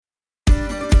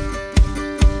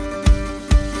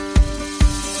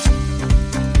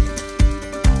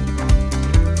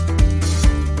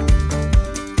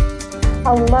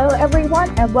Hello, everyone,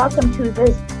 and welcome to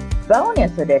this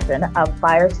bonus edition of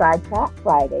Fireside Chat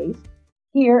Fridays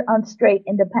here on Straight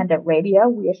Independent Radio.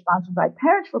 We are sponsored by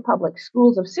Parents for Public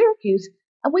Schools of Syracuse,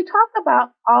 and we talk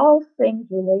about all things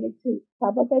related to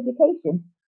public education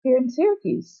here in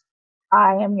Syracuse.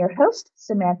 I am your host,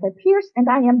 Samantha Pierce, and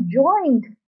I am joined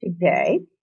today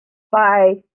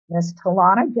by Miss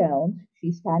Talina Jones.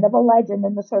 She's kind of a legend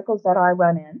in the circles that I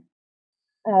run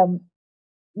in.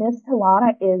 Ms.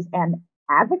 Talina is an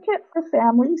advocate for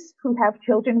families who have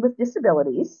children with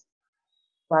disabilities.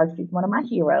 Well, she's one of my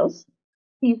heroes.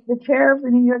 She's the chair of the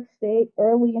New York State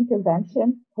Early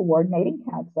Intervention Coordinating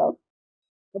Council,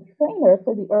 the trainer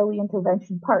for the Early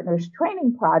Intervention Partners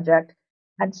Training Project,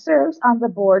 and serves on the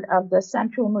board of the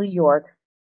Central New York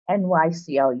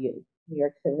NYCLU, New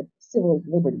York Civil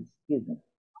Liberties, excuse me.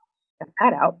 Check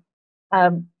that out.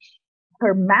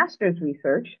 Her master's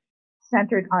research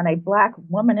centered on a Black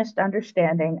womanist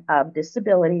understanding of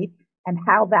disability and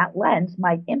how that lens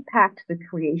might impact the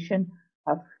creation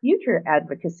of future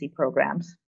advocacy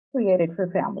programs created for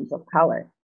families of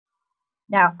color.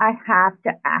 Now, I have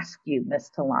to ask you,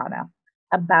 Ms. Talina,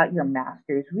 about your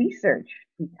master's research,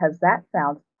 because that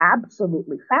sounds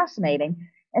absolutely fascinating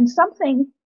and something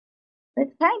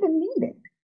that's kind of needed.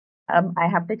 I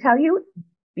have to tell you,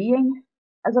 being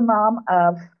as a mom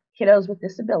of kiddos with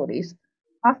disabilities,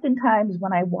 oftentimes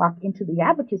when I walk into the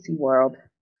advocacy world,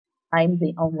 I'm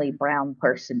the only brown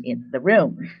person in the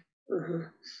room.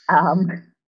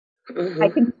 I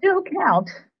can still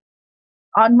count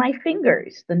on my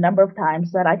fingers the number of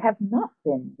times that I have not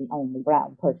been the only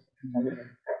brown person in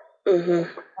the room.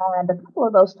 And a couple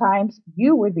of those times,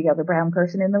 you were the other brown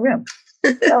person in the room.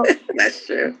 So, that's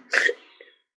true.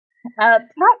 Tell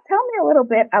me a little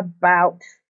bit about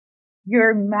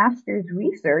your master's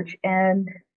research and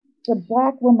the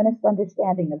Black womanist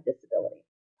understanding of disability.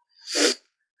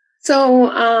 So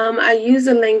I use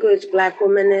the language Black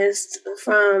womanist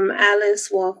from Alice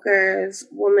Walker's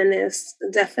womanist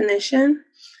definition.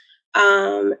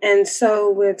 And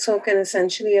so we're talking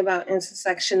essentially about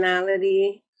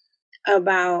intersectionality,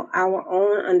 about our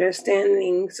own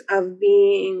understandings of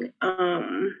being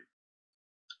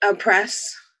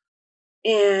oppressed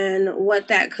and what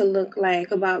that could look like,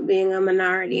 about being a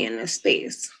minority in a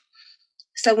space.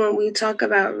 So when we talk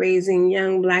about raising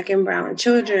young Black and brown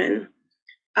children,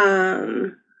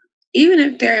 even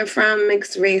if they're from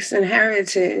mixed race and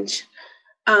heritage,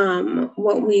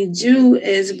 what we do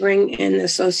is bring in the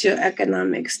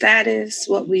socioeconomic status.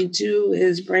 What we do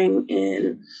is bring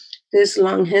in this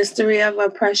long history of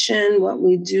oppression. What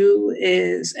we do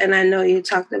is, and I know you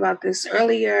talked about this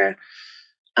earlier,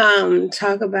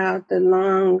 talk about the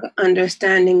long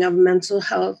understanding of mental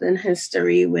health and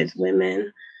history with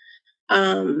women.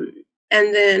 And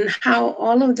then how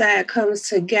all of that comes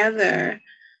together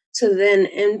to then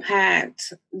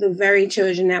impact the very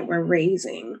children that we're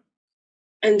raising.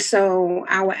 And so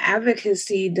our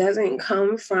advocacy doesn't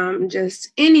come from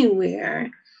just anywhere.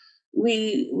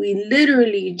 We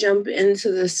literally jump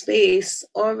into the space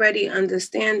already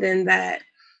understanding that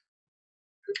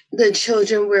the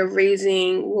children we're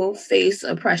raising will face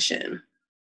oppression.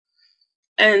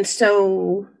 And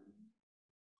so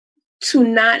to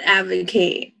not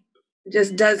advocate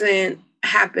just doesn't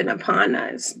happen upon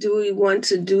us. Do we want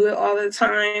to do it all the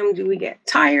time? Do we get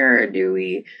tired? Do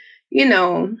we,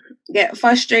 get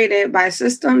frustrated by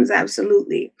systems?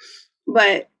 Absolutely.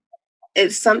 But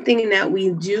it's something that we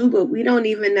do, but we don't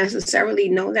even necessarily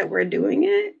know that we're doing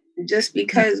it, just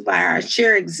because by our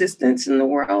sheer existence in the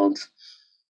world,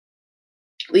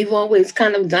 we've always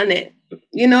kind of done it.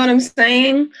 You know what I'm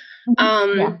saying?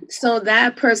 So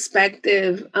that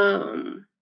perspective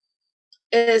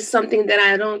is something that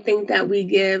I don't think that we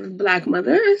give Black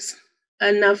mothers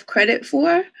enough credit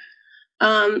for.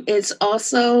 It's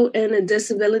also in a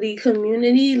disability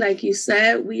community, like you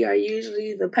said, we are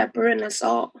usually the pepper and the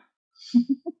salt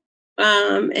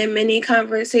in many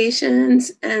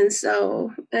conversations. And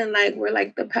so, we're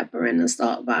like the pepper in the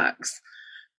salt box.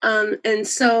 And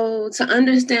so to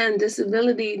understand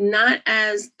disability, not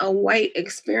as a white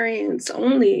experience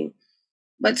only,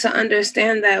 but to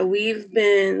understand that we've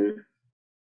been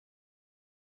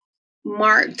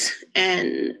marked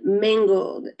and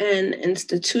mingled and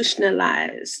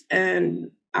institutionalized,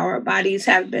 and our bodies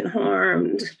have been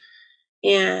harmed,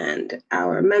 and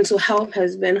our mental health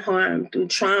has been harmed through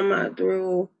trauma,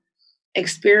 through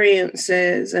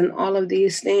experiences and all of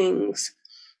these things.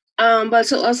 But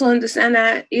to also understand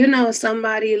that,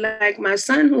 somebody like my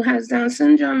son who has Down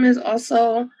syndrome is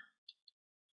also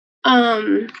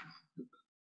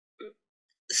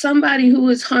somebody who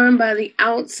is harmed by the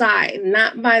outside,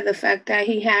 not by the fact that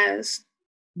he has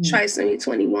trisomy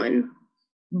 21.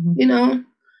 you know,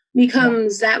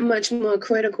 becomes that much more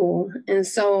critical. And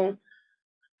so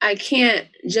I can't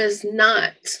just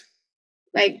not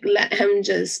like let him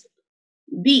just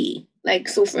be. Like,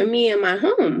 so for me in my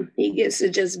home, he gets to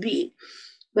just be.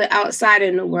 But outside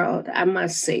in the world, I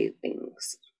must say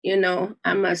things,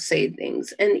 I must say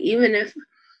things. And even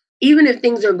if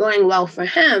things are going well for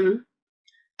him,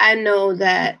 I know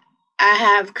that I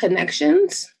have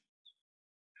connections,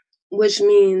 which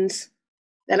means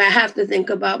that I have to think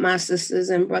about my sisters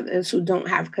and brothers who don't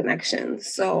have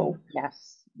connections. So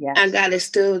yes. I got to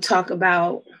still talk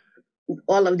about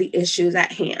all of the issues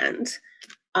at hand.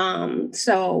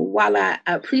 So while I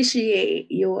appreciate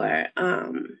your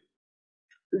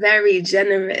very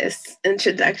generous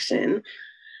introduction,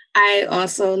 I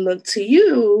also look to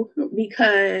you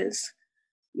because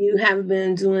you have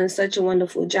been doing such a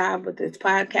wonderful job with this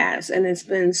podcast, and it's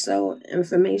been so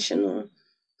informational.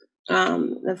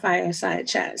 The fireside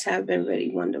chats have been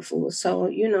really wonderful. So,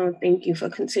 thank you for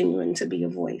continuing to be a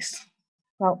voice.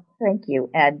 Well, thank you.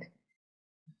 And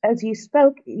as you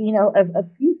spoke, a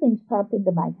few things popped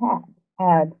into my head.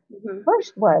 And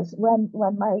first was when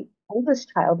my oldest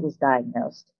child was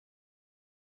diagnosed,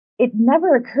 it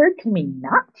never occurred to me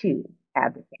not to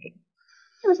advocate.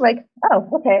 It was like, oh,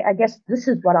 okay, I guess this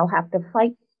is what I'll have to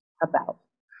fight about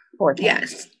for him.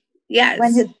 Yes.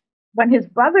 When his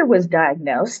brother was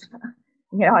diagnosed,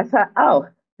 I thought, oh,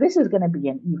 this is going to be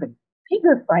an even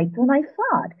bigger fight than I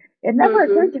thought. It never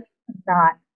occurred to me to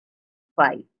not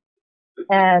fight.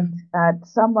 And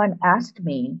someone asked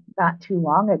me not too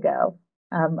long ago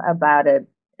about an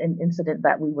incident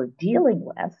that we were dealing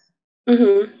with.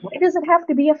 Why does it have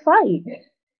to be a fight?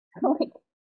 I'm like,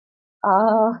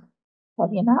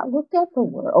 have you not looked at the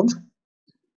world?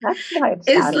 That's why it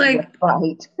started with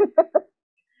fight.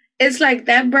 It's like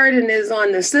that burden is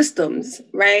on the systems,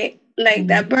 right? Like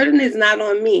that burden is not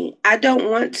on me. I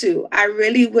don't want to. I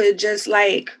really would just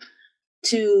like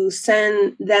to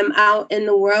send them out in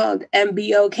the world and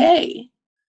be okay.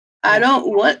 I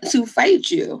don't want to fight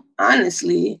you,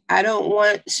 honestly. I don't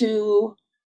want to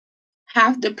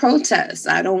have to protest.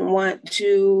 I don't want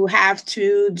to have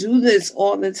to do this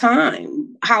all the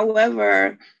time.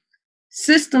 However,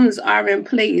 systems are in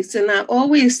place. And I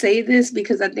always say this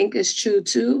because I think it's true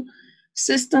too.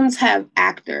 Systems have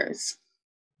actors,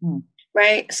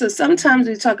 right? So sometimes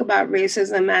we talk about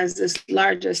racism as this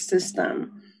larger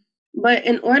system. But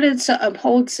in order to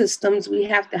uphold systems, we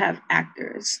have to have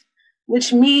actors,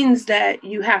 which means that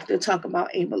you have to talk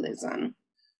about ableism,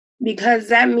 because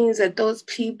that means that those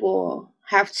people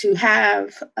have to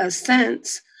have a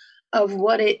sense of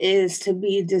what it is to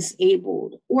be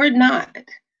disabled or not,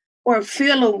 or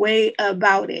feel a way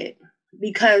about it,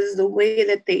 because the way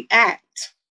that they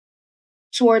act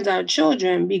towards our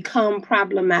children become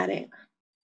problematic.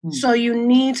 So you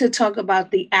need to talk about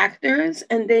the actors,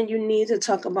 and then you need to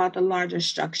talk about the larger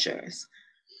structures.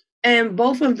 And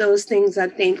both of those things, I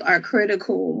think, are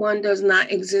critical. One does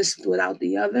not exist without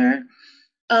the other.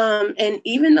 And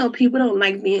even though people don't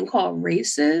like being called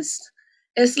racist,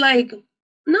 it's like,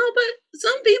 no, but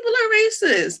some people are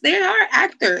racist. They are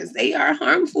actors. They are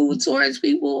harmful towards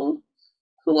people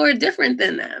who are different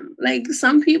than them. Like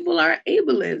some people are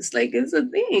ableist. Like it's a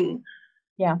thing.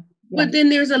 Yeah. But then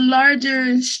there's a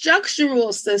larger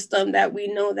structural system that we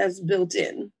know that's built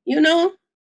in,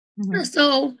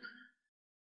 So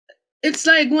it's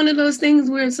like one of those things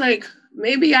where it's like,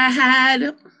 maybe I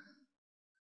had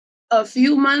a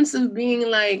few months of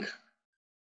being like,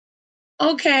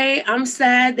 okay, I'm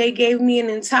sad. They gave me an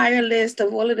entire list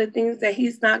of all of the things that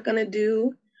he's not going to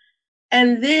do.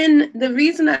 And then the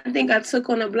reason I think I took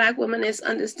on a Black womanist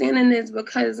understanding is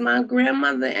because my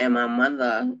grandmother and my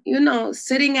mother,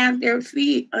 sitting at their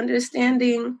feet,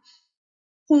 understanding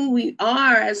who we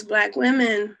are as Black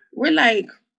women, we're like,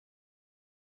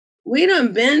 we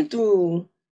done been through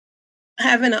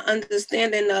having an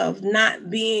understanding of not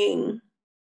being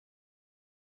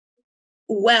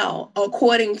well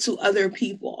according to other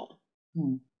people.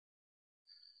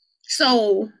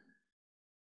 So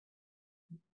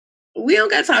we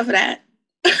don't got time for that.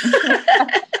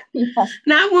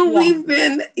 Not when we've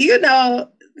been,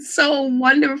 so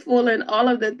wonderful in all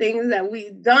of the things that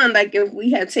we've done. Like if we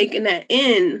had taken that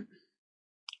in,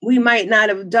 we might not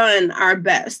have done our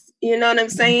best. You know what I'm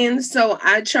saying? So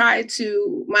I try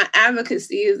to, my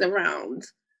advocacy is around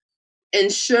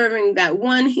ensuring that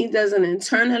one, he doesn't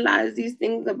internalize these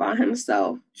things about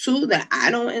himself. Two, that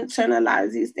I don't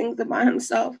internalize these things about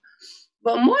himself.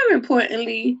 But more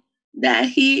importantly, that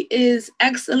he is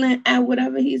excellent at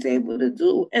whatever he's able to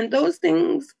do. And those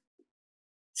things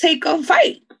take a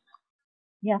fight.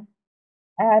 Yeah.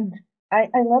 And I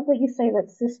love that you say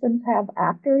that systems have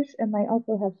actors and they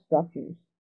also have structures.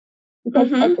 Because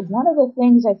Mm-hmm. one of the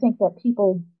things I think that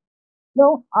people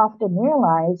don't often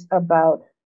realize about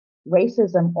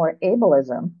racism or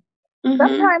ableism, Mm-hmm.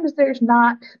 sometimes there's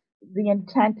not the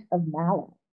intent of malice.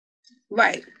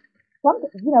 Right.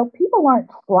 People aren't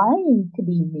trying to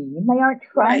be mean. They aren't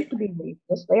trying Right. to be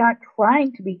racist. They aren't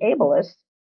trying to be ableist.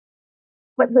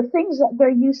 But the things that they're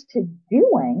used to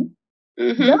doing,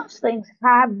 Mm-hmm. those things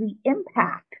have the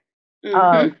impact Mm-hmm.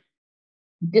 of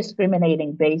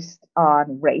discriminating based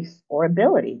on race or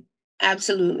ability.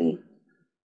 Absolutely.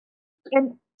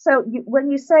 And so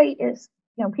when you say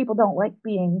people don't like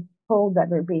being told that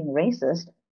they're being racist,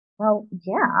 well,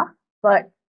 yeah,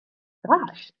 but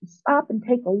gosh, stop and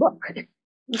take a look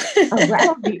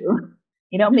around you.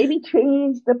 Maybe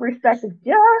change the perspective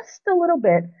just a little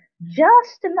bit,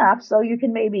 just enough so you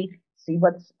can maybe see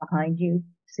what's behind you,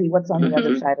 see what's on the other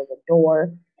Mm-hmm. side of the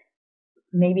door,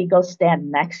 maybe go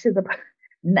stand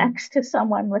next to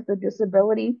someone with a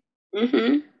disability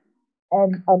Mm-hmm.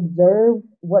 and observe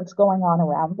what's going on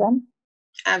around them.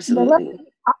 But let's Absolutely.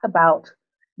 talk about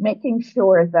making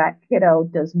sure that kiddo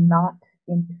does not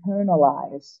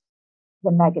internalize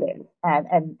the negative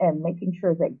and making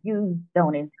sure that you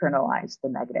don't internalize the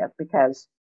negative because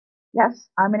yes,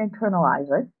 I'm an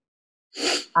internalizer.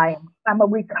 I'm a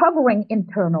recovering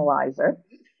internalizer.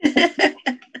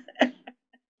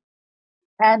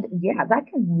 And yeah, that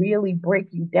can really break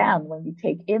you down when you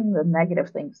take in the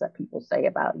negative things that people say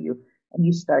about you and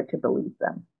you start to believe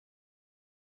them.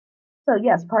 So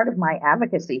yes, part of my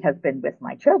advocacy has been with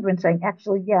my children saying,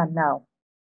 actually, yeah, no,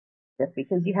 just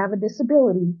because you have a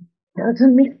disability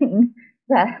doesn't mean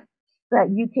that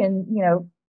you can,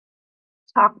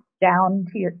 talk down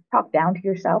to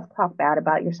yourself, talk bad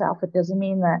about yourself. It doesn't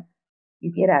mean that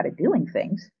you get out of doing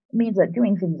things. It means that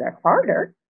doing things are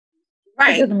harder. It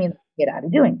Right. doesn't mean that you get out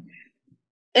of doing.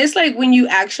 It's like when you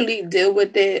actually deal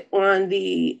with it on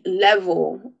the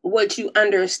level, what you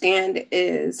understand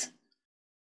is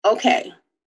okay.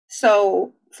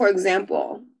 So, for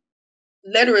example,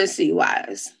 literacy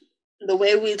wise, the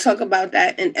way we talk about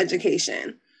that in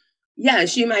education,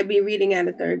 yes, you might be reading at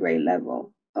a third grade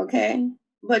level, okay?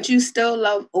 But you still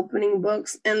love opening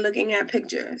books and looking at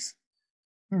pictures.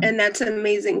 Mm, And that's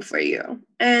amazing for you.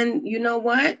 And you know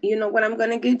what? You know what I'm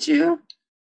going to get you?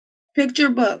 Picture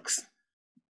books,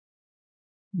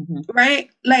 mhm, right?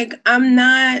 Like, I'm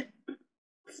not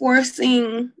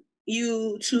forcing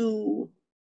you to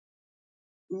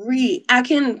read. I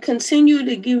can continue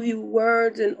to give you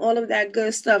words and all of that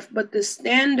good stuff, but the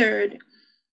standard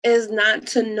is not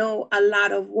to know a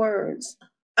lot of words.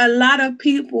 A lot of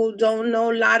people don't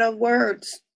know a lot of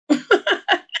words.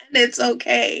 And it's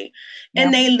okay. yeah.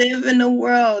 And they live in the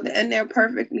world and they're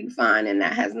perfectly fine. And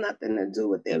that has nothing to do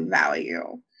with their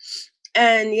value.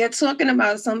 And you're talking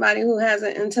about somebody who has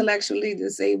an intellectually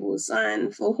disabled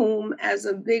son for whom, as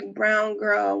a big brown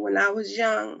girl, when I was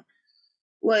young,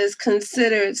 was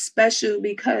considered special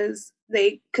because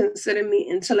they considered me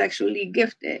intellectually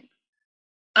gifted.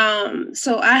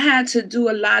 So I had to do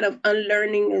a lot of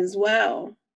unlearning as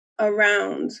well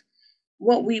around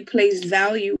what we place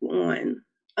value on.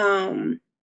 Um,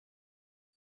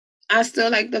 I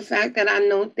still like the fact that I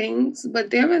know things, but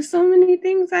there were so many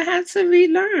things I had to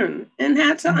relearn and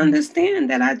had to Mhm. understand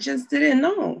that I just didn't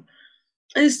know.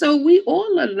 And so we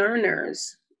all are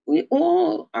learners. We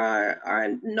all are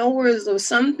knowers of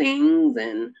some things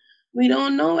and we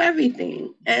don't know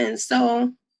everything. And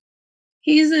so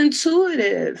he's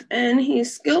intuitive and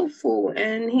he's skillful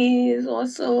and he's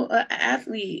also an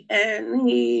athlete and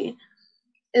he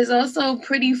is also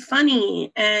pretty funny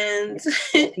and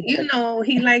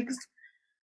he likes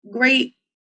great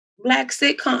black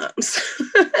sitcoms.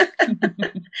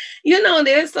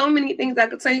 There's so many things I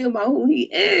could tell you about who he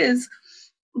is,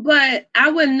 but I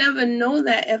would never know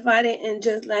that if I didn't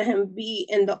just let him be,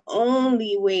 in the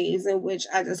only ways in which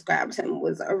I described him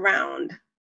was around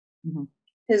Mhm.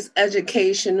 his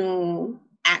educational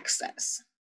access,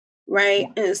 Yeah. right?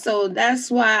 And so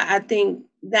that's why I think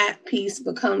that piece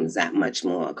becomes that much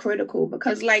more critical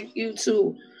because, like you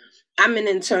too, I'm an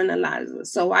internalizer.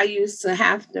 So I used to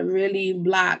have to really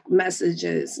block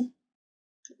messages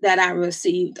that I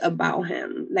received about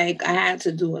him. Like I had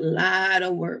to do a lot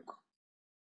of work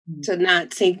Mhm. to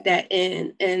not take that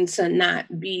in and to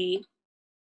not be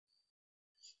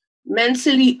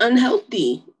mentally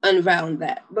unhealthy around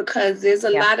that because there's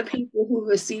a Yeah. lot of people who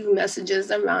receive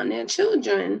messages around their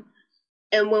children.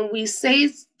 And when we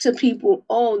say to people,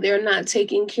 oh, they're not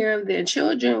taking care of their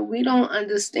children, we don't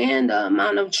understand the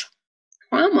amount of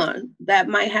trauma that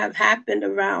might have happened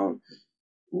around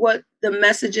what the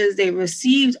messages they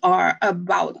received are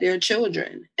about their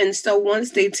children. And so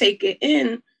once they take it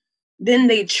in, then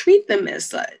they treat them as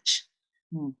such.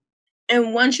 Mm.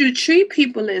 And once you treat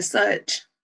people as such,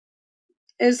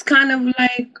 it's kind of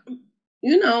like,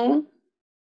 you know,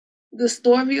 the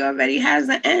story already has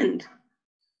an end,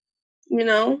 you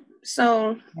know?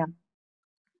 So,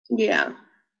 yeah.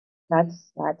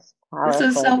 That's It's a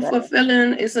powerful.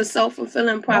 self-fulfilling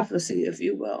Yeah. prophecy, if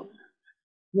you will.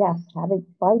 Yes,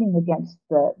 fighting against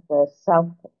the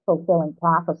self-fulfilling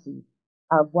prophecy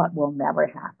of what will never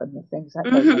happen, the things that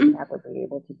they will never be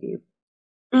able to do.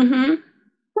 Mm-hmm.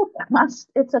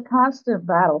 It's a constant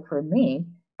battle for me,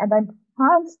 and I'm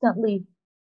constantly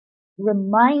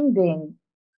reminding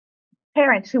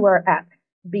parents who are at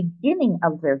the beginning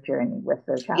of their journey with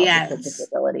their child with a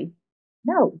disability,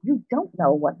 no, you don't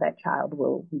know what that child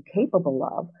will be capable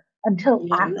of until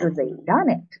after they've done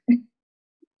it.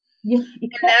 You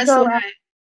can't go around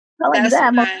telling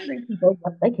them or telling people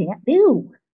what they can't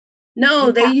do.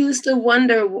 No, they used to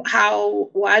wonder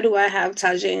why do I have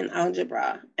Tajay in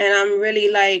algebra? And I'm really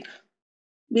like,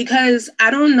 because I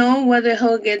don't know whether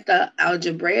he'll get the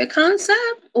algebraic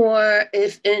concept or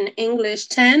if in English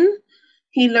 10,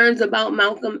 he learns about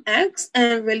Malcolm X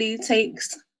and really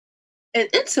takes an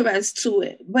interest to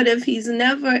it. But if he's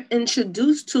never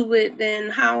introduced to it, then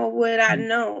how would I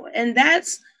know? And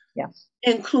that's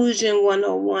Inclusion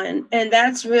 101. And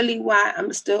that's really why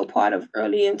I'm still part of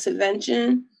early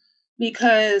intervention,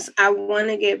 because I want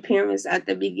to get parents at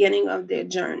the beginning of their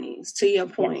journeys, to your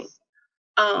point.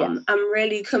 I'm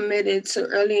really committed to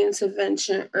early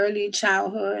intervention, early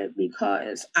childhood,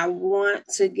 because I want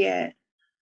to get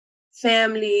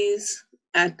families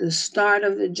at the start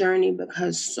of the journey,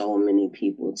 because so many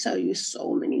people tell you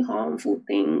so many harmful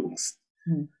things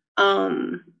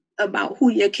about who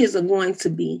your kids are going to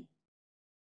be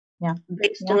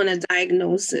based on a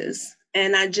diagnosis.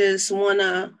 And I just want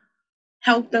to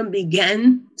help them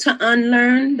begin to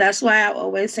unlearn. That's why I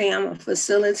always say I'm a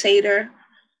facilitator.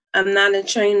 I'm not a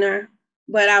trainer,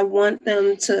 but I want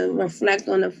them to reflect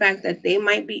on the fact that they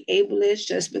might be ableist.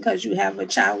 Just because you have a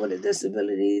child with a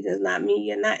disability does not mean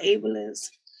you're not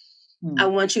ableist. I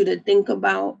want you to think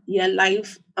about your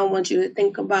life. I want you to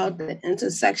think about the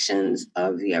intersections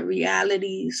of your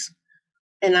realities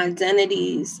and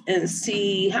identities and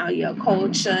see how your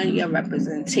culture, your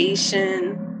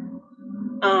representation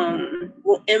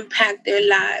will impact their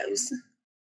lives.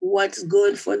 What's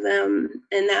good for them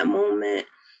in that moment,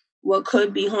 what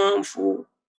could be harmful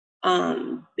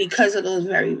because of those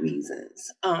very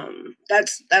reasons.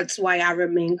 That's why I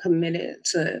remain committed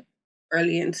to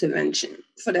early intervention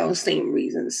for those same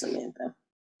reasons, Samantha.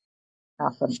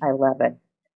 Awesome. I love it.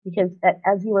 Because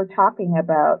as you were talking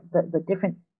about the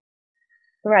different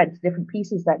threads, different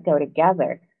pieces that go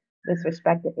together with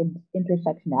respect to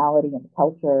intersectionality and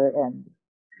culture and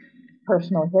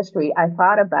personal history, I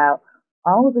thought about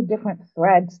all of the different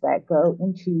threads that go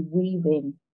into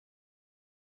weaving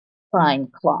fine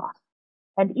cloth.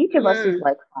 And each of us is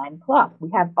like fine cloth. We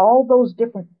have all those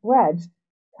different threads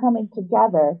coming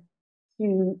together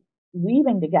to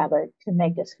weaving together to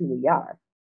make us who we are.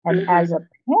 And as a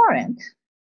parent,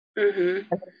 as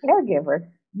a caregiver,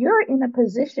 you're in a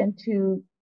position to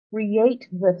create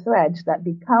the threads that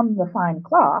become the fine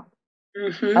cloth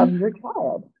of your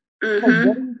child. So what are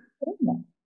you doing?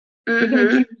 You're going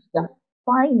to choose the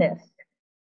finest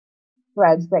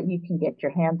threads that you can get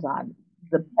your hands on.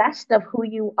 The best of who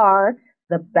you are,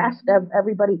 the best of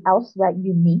everybody else that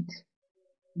you meet,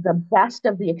 the best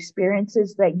of the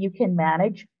experiences that you can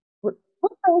manage. Put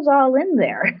those all in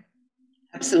there.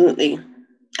 Absolutely.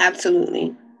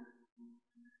 Absolutely.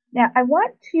 Now, I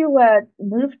want to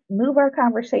move our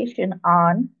conversation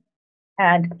on,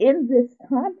 and in this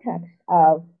context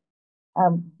of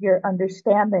your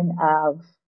understanding of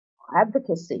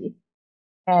advocacy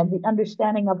and the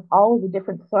understanding of all of the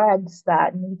different threads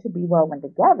that need to be woven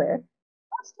together,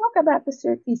 let's talk about the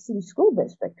Syracuse City School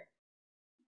District.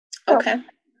 So, okay.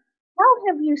 How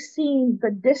have you seen the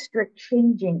district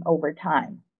changing over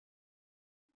time?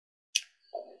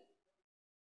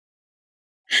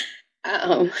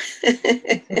 Oh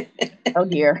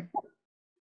dear.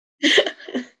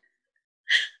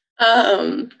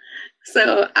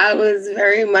 So I was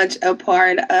very much a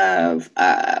part of,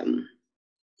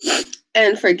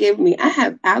 and forgive me, I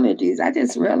have allergies. I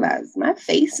just realized my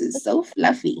face is so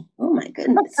fluffy. Oh my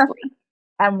goodness.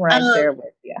 I'm right there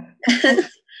with you.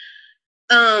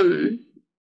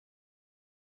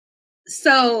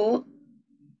 So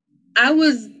I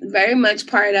was very much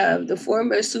part of the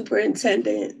former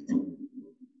superintendent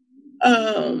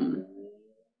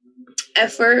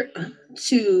effort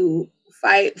to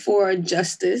fight for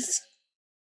justice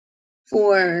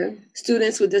for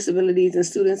students with disabilities and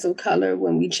students of color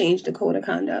when we changed the code of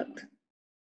conduct.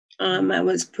 I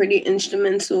was pretty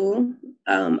instrumental,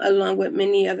 along with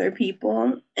many other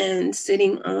people, and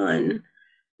sitting on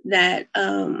that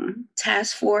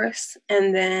task force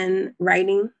and then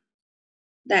writing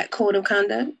that code of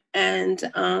conduct. And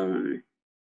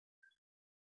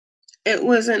it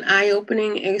was an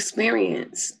eye-opening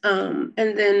experience. And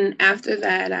then after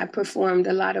that, I performed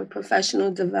a lot of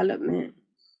professional development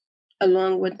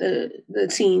along with the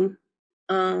team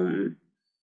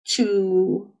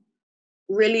to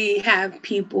really have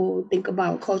people think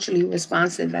about culturally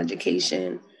responsive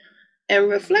education and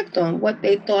reflect on what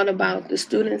they thought about the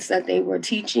students that they were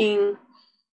teaching.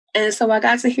 And so I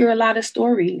got to hear a lot of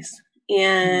stories.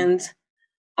 And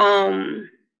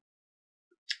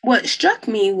what struck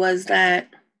me was that,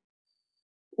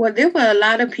 well, there were a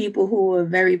lot of people who were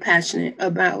very passionate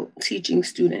about teaching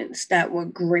students that were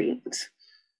great.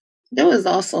 There was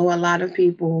also a lot of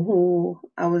people who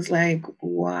I was like,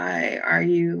 why are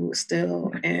you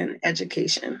still in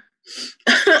education?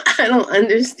 I don't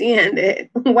understand it.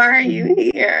 Why are you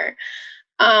here?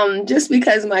 Just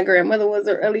because my grandmother was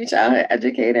an early childhood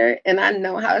educator and I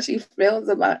know how she feels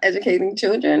about educating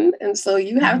children. And so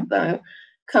you have to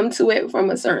come to it from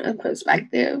a certain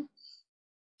perspective.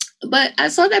 But I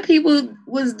saw that people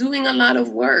was doing a lot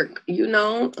of work,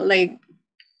 like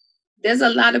there's a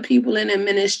lot of people in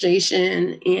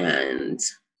administration and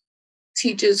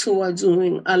teachers who are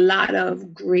doing a lot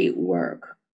of great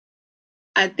work.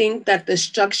 I think that the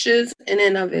structures in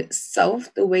and of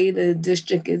itself, the way the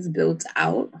district is built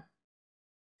out,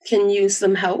 can use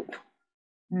some help.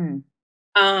 It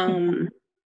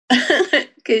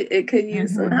could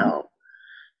use some help.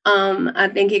 I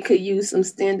think it could use some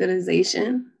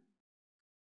standardization.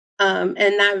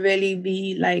 And not really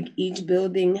be like each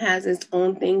building has its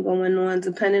own thing going on,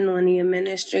 depending on the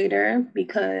administrator,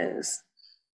 because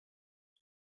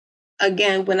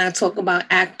again, when I talk about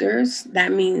actors,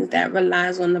 that means that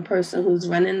relies on the person who's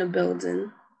running the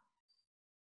building.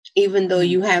 Even though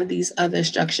you have these other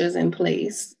structures in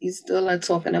place, you still are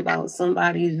talking about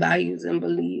somebody's values and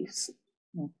beliefs.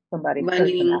 Somebody's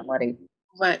personality.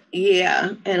 But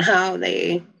yeah, and how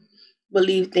they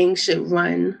believe things should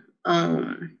run.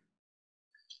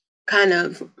 Kind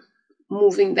of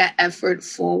moving that effort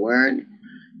forward.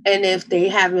 And if they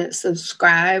haven't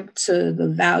subscribed to the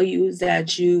values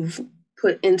that you've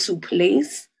put into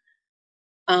place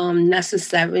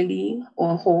necessarily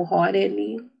or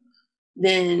wholeheartedly,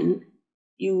 then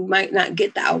you might not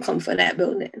get the outcome for that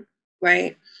building,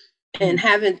 right? And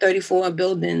having 34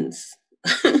 buildings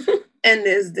in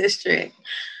this district,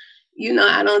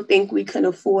 I don't think we can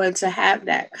afford to have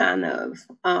that kind of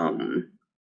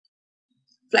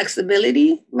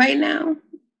flexibility right now,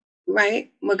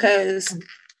 right? Because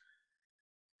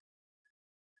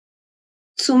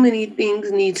too many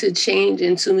things need to change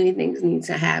and too many things need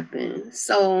to happen.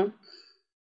 So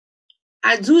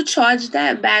I do charge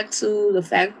that back to the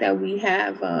fact that we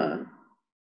have,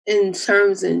 in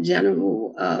terms in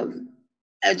general of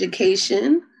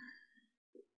education,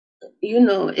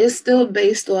 it's still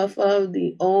based off of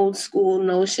the old school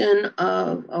notion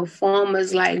of a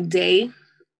farmer's like day.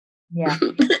 Yeah.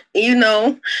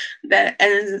 That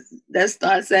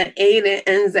starts at 8 and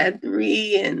ends at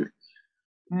 3. And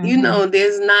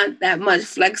there's not that much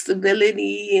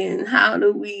flexibility in how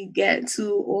do we get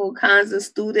to all kinds of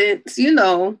students,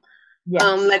 Yes.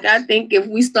 Like I think if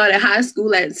we started high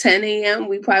school at 10 a.m.,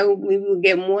 we probably would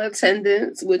get more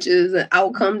attendance, which is an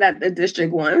outcome that the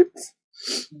district wants.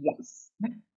 Yes.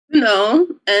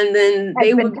 And then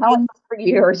they would be telling us for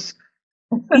years.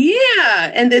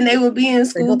 Yeah. And then they would be in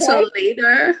school till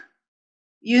later.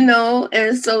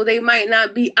 And so they might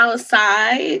not be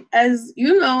outside as,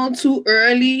 too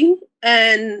early,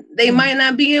 and they might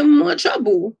not be in more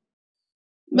trouble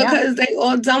because they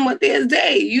all done with their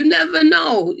day. You never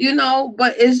know,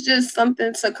 but it's just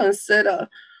something to consider.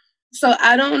 So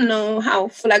I don't know how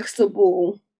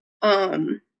flexible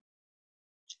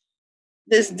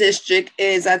this district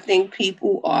is. I think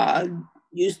people are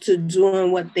used to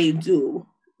doing what they do,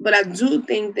 but I do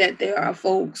think that there are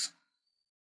folks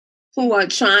who are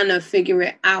trying to figure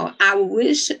it out. I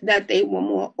wish that they were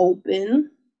more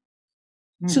open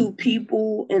to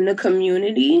people in the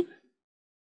community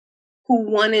who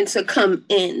wanted to come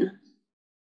in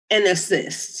and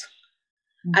assist.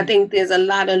 I think there's a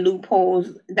lot of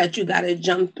loopholes that you got to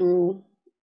jump through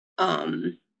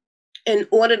in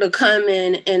order to come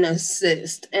in and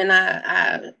assist. And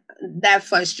I that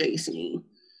frustrates me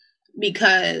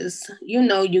because,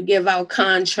 you give out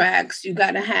contracts, you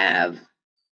got to have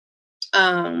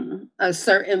a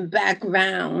certain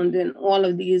background and all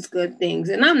of these good things.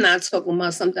 And I'm not talking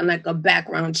about something like a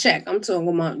background check. I'm talking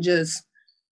about just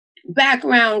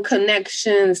background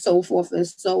connections, so forth and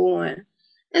so on.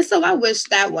 And so I wish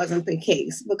that wasn't the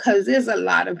case, because there's a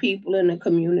lot of people in the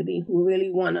community who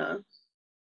really want to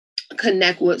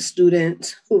connect with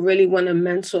students, who really want to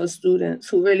mentor students,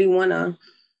 who really want to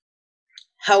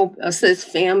help assist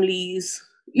families,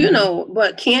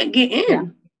 but can't get in. Yeah.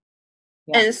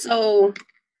 Yeah. And so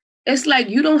it's like,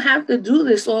 you don't have to do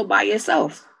this all by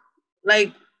yourself.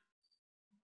 Like,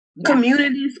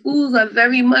 community schools are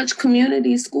very much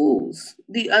community schools.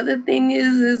 The other thing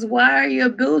is why are your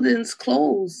buildings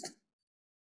closed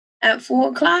at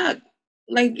 4:00?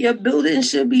 Like, your building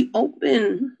should be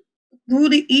open through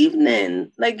the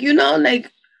evening. Like,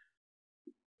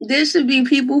 there should be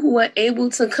people who are able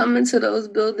to come into those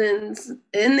buildings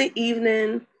in the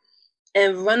evening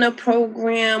and run a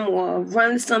program or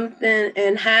run something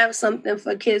and have something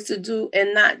for kids to do,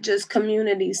 and not just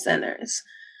community centers.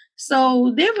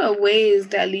 So there are ways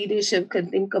that leadership could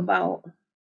think about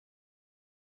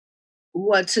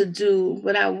what to do,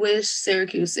 but I wish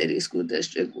Syracuse City School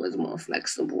District was more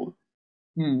flexible.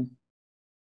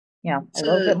 Yeah, a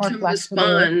little bit more flexible.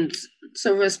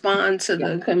 Respond to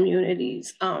the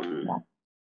community's flexible,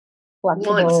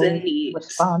 wants and needs.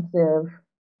 Responsive,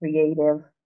 creative.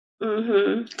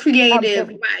 Creative,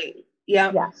 right.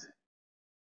 Yeah. Yes.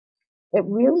 It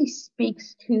really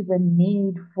speaks to the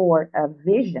need for a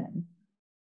vision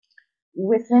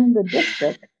within the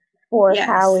district for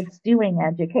how it's doing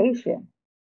education.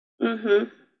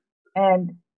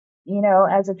 And,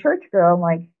 as a church girl, I'm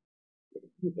like,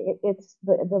 it's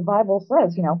the Bible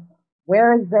says,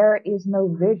 where there is no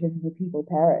vision, the people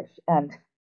perish. And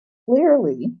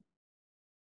clearly,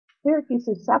 Syracuse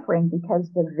is suffering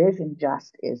because the vision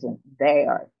just isn't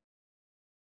there.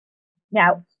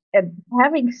 Now,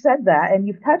 having said that, and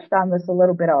you've touched on this a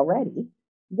little bit already,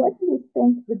 what do you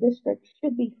think the district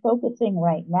should be focusing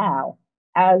right now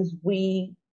as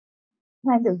we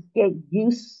kind of get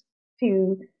used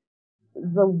to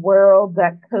the world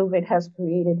that COVID has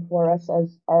created for us,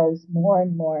 as more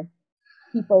and more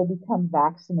people become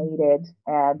vaccinated,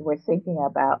 and we're thinking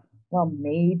about, well,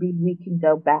 maybe we can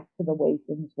go back to the way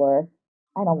things were.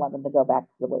 I don't want them to go back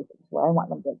to the way things were. I want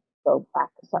them to go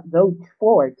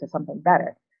forward to something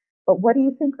better. But what do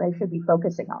you think they should be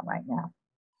focusing on right now?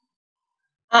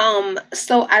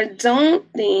 So I don't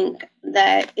think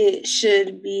that it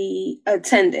should be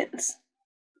attendance.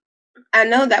 I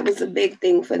know that was a big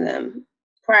thing for them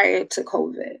prior to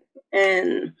COVID,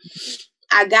 and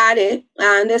I got it.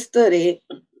 I understood it.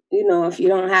 If you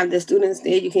don't have the students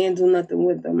there, you can't do nothing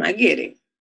with them. I get it.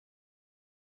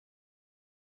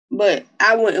 But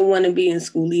I wouldn't want to be in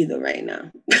school either right now.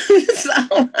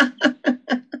 So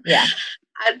yeah,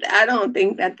 I don't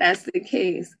think that that's the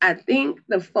case. I think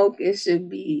the focus should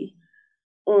be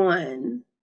on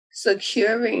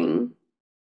securing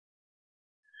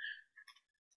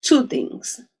two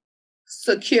things: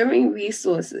 securing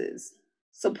resources,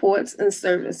 supports, and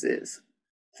services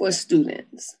for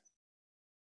students,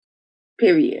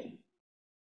 period.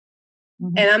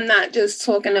 And I'm not just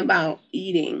talking about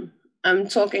eating. I'm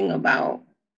talking about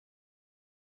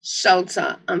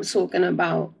shelter. I'm talking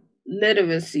about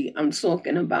literacy. I'm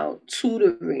talking about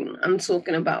tutoring. I'm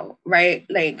talking about, right?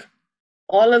 Like,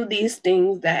 all of these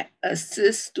things that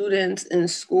assist students in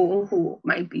school who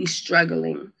might be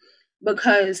struggling.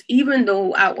 Because even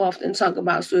though I often talk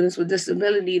about students with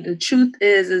disability, the truth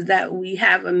is that we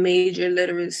have a major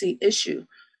literacy issue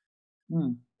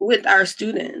with our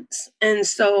students. And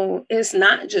so it's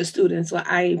not just students with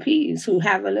IEPs who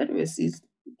have a literacy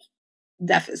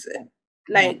deficit.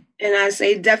 And I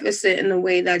say deficit in a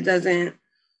way that doesn't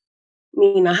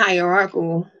mean a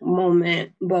hierarchical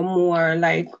moment, but more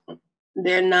like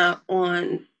they're not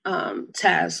on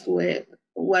task with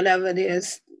whatever their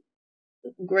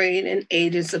grade and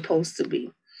age is supposed to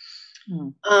be.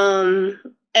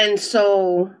 And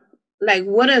so, like,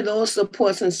 what are those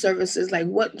supports and services? Like,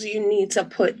 what do you need to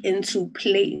put into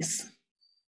place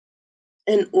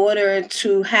in order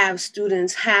to have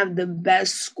students have the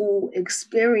best school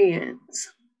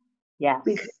experience?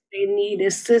 Because they need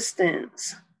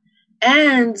assistance.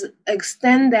 And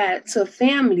extend that to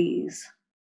families.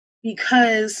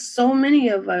 Because so many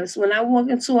of us, when I walk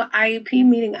into an IEP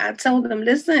meeting, I tell them,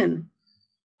 listen,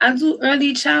 I do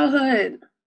early childhood.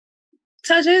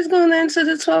 Tasha is going into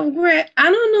the 12th grade. I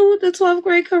don't know what the 12th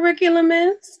grade curriculum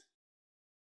is.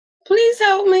 Please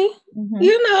help me.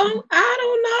 I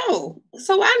don't know.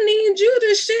 So I need you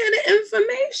to share the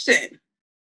information.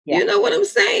 Yeah. You know what I'm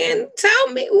saying? Tell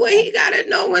me what he got to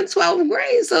know in 12th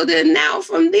grade. So then now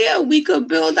from there, we could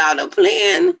build out a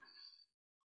plan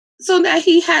so that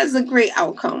he has a great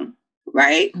outcome,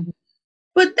 right? Mm-hmm.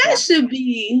 But that should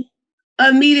be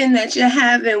a meeting that you're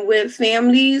having with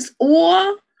families,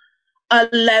 or a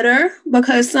letter,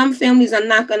 because some families are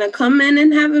not going to come in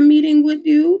and have a meeting with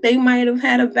you. They might have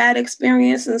had a bad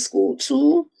experience in school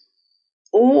too,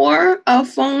 or a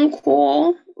phone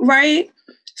call, right?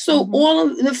 So all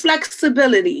of the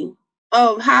flexibility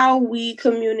of how we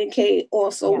communicate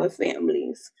also with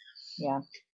families. Yeah.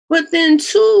 But then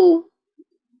too,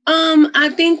 I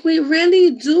think we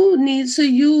really do need to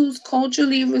use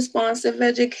culturally responsive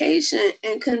education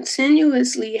and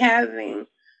continuously having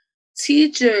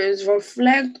teachers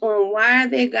reflect on why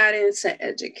they got into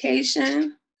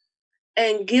education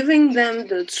and giving them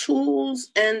the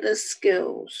tools and the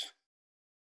skills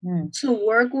to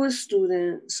work with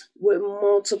students with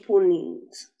multiple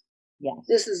needs. Yes.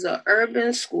 This is an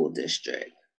urban school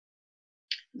district.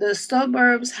 The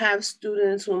suburbs have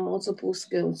students with multiple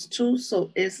skills too,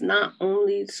 so it's not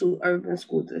only to urban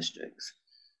school districts.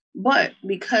 But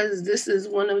because this is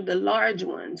one of the large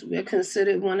ones, we're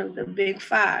considered one of the big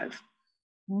five.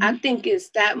 I think it's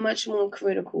that much more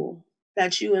critical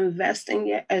that you invest in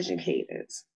your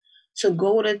educators to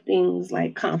go to things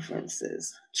like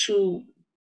conferences, to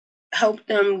help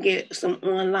them get some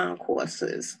online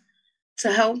courses,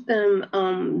 to help them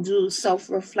do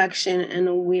self-reflection and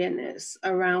awareness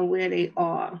around where they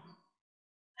are.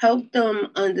 Help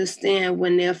them understand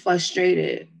when they're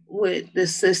frustrated with the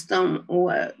system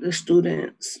or the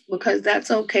students, because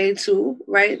that's okay too,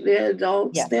 right? They're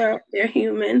adults, they're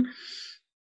human.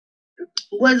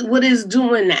 What is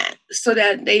doing that so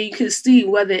that they can see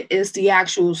whether it's the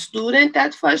actual student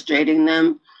that's frustrating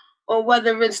them or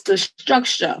whether it's the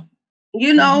structure.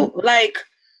 You know, like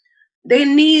they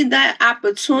need that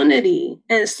opportunity.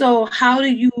 And so how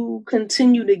do you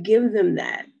continue to give them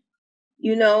that?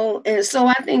 You know, and so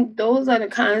I think those are the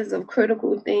kinds of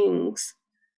critical things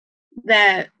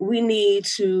that we need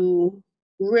to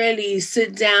really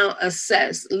sit down,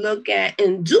 assess, look at,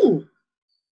 and do.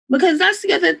 Because that's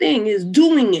the other thing, is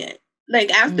doing it. Like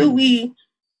after we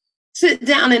sit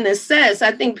down and assess,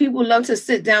 I think people love to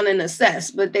sit down and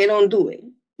assess, but they don't do it.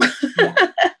 Yeah.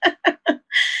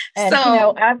 And so, you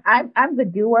know, I'm the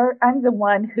doer. I'm the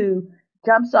one who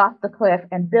jumps off the cliff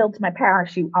and builds my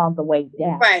parachute on the way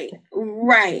down.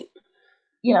 Right.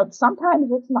 You know,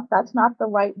 sometimes that's not the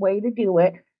right way to do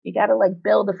it. You got to like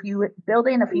build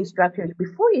in a few structures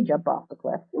before you jump off the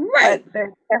cliff. Right. But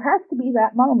there has to be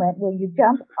that moment where you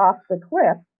jump off the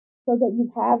cliff so that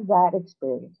you have that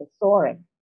experience of soaring.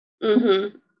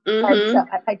 And so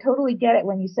I totally get it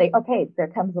when you say, okay, there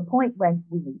comes a point when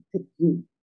we need to do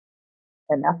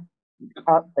enough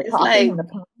of the talking and the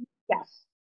planning. Yes.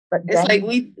 But it's like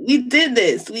we did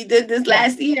this. We did this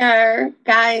last year,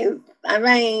 guys. All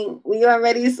right, we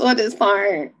already saw this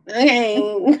part. Okay.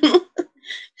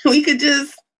 If we could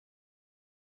just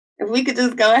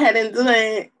go ahead and do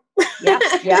it.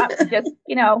 Yeah. Just,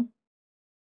 you know.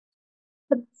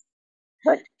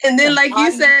 And then, like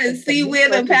you said, see where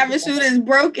the parachute is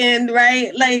broken,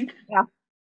 right? Like,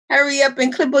 hurry up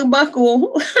and clip a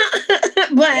buckle.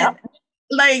 But,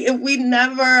 like, if we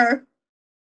never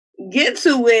get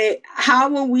to it,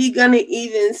 how are we going to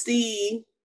even see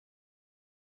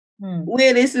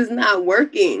where this is not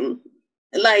working?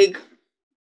 Like,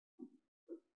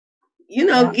 you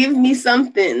know, give me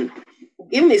something.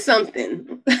 Give me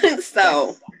something.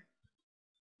 So,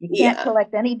 you can't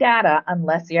collect any data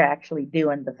unless you're actually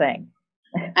doing the thing.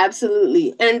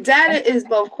 Absolutely. And data is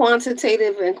both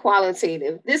quantitative and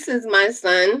qualitative. This is my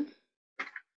son.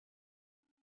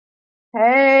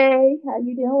 Hey, how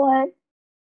you doing?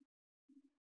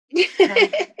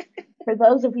 For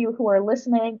those of you who are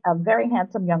listening, a very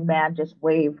handsome young man just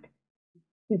waved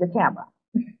to the camera.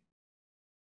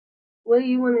 What do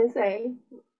you want to say?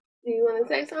 Do you want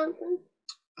to say something?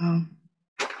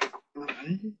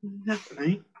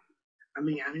 Nothing. I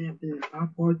mean, I have been a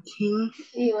basketball team.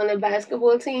 You on a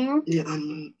basketball team? Yeah,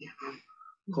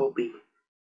 Kobe.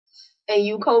 And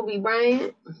you Kobe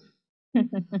Bryant?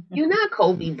 You're not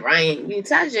Kobe Bryant. You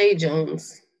Talina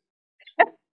Jones.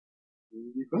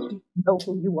 You know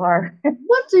who you are.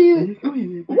 What do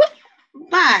you? What?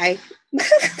 Bye.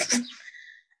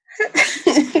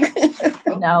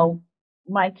 No,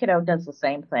 my kiddo does the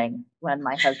same thing. When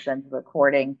my husband's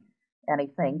recording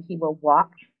anything, he will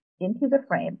walk into the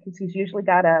frame because he's usually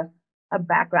got a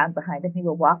background behind him. He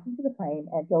will walk into the frame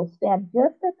and he'll stand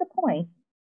just at the point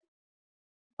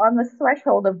on the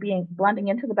threshold of being blending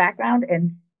into the background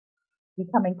and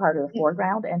becoming part of the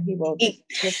foreground, and he will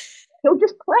he'll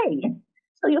just play.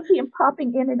 So you'll see him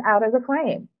popping in and out of the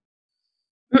frame.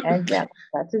 And yeah,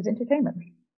 that's his entertainment.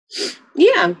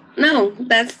 Yeah, no,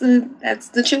 that's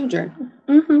the children.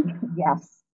 Mm-hmm.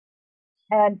 Yes.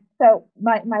 And so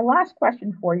my last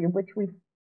question for you, which we've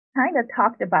kind of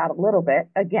talked about a little bit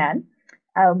again,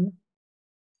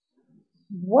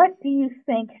 what do you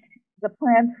think the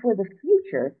plans for the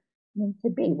future need to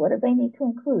be? What do they need to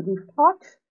include? We've talked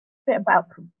about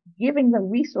giving the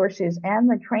resources and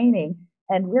the training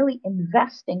and really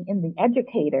investing in the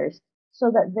educators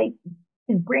so that they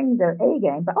can bring their A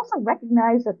game, but also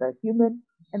recognize that they're human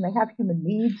and they have human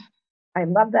needs. I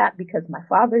love that because my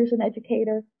father's an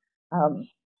educator.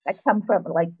 I come from,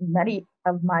 like many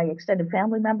of my extended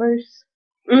family members,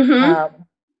 Mm-hmm.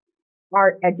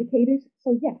 are educators.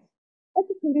 So yes,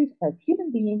 educators are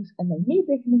human beings and they need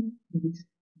their human needs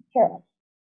taken care of.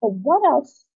 But what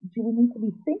else do we need to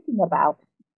be thinking about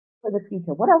for the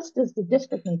future? What else does the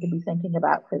district need to be thinking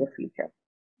about for the future?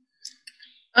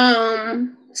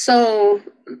 So,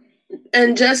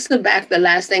 and just to back the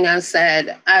last thing I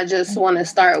said, I just want to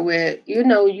start with,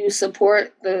 you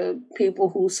support the people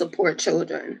who support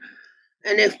children.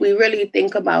 And if we really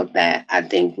think about that, I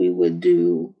think we would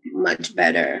do much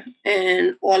better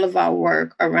in all of our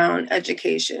work around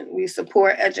education. We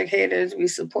support educators, we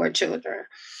support children.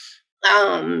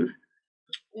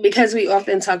 Because we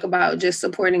often talk about just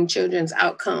supporting children's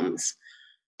outcomes.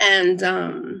 And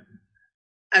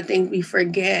I think we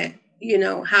forget,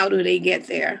 how do they get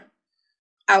there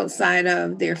outside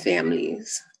of their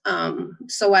families?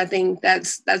 So I think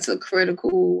that's a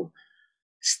critical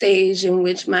stage in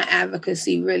which my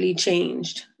advocacy really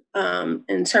changed,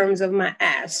 in terms of my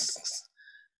asks,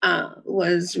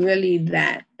 was really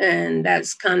that. And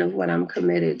that's kind of what I'm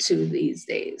committed to these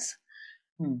days.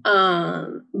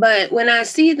 But when I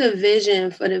see the vision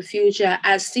for the future,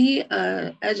 I see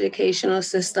an educational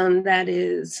system that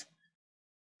is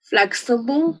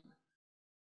flexible,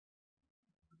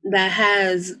 that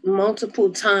has multiple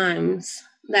times,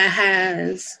 that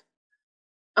has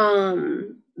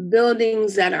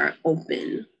buildings that are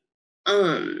open,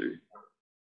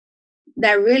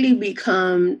 that really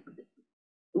become,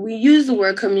 we use the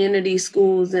word community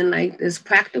schools in like this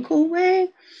practical way,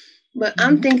 but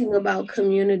I'm thinking about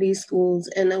community schools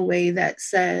in a way that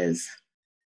says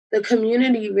the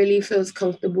community really feels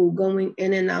comfortable going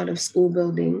in and out of school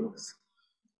buildings.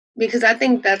 Because I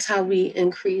think that's how we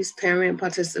increase parent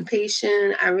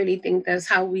participation. I really think that's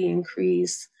how we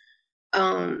increase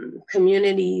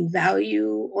community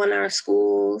value on our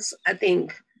schools. I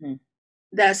think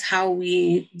that's how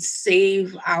we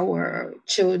save our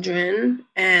children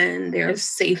and their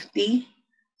safety.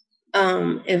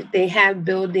 If they have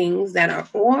buildings that are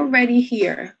already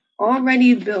here,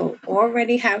 already built,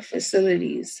 already have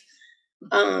facilities,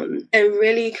 and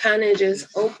really kind of just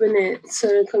open it to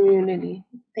the community.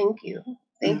 Thank you.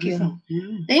 Thank you.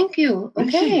 Thank you.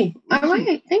 Okay. All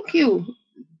right. Thank you.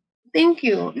 Thank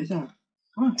you.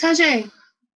 Tajay,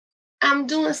 I'm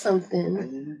doing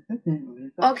something.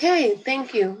 Okay.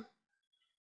 Thank you.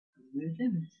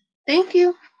 Thank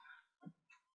you.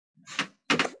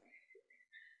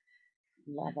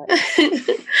 Love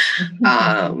it.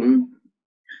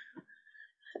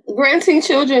 Granting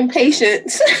children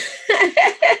patience.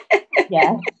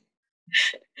 Yes.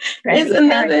 It's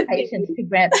another patience to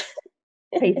grant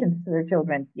patience to their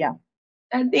children. Yeah.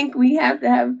 I think we have to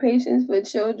have patience for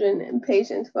children and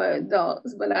patience for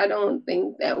adults, but I don't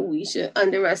think that we should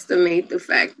underestimate the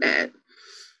fact that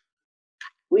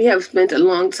we have spent a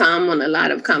long time on a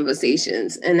lot of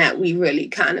conversations and that we really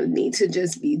kind of need to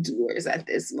just be doers at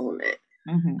this moment.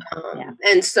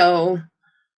 And so,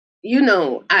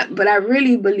 but I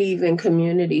really believe in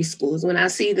community schools. When I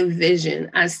see the vision,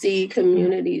 I see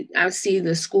community, I see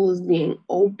the schools being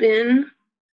open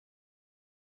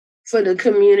for the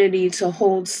community to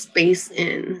hold space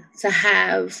in, to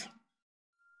have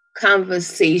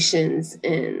conversations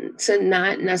in, to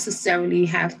not necessarily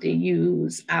have to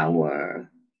use our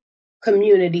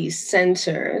community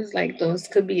centers. Like those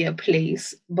could be a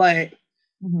place, but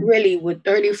really with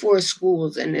 34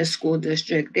 schools in this school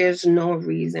district, there's no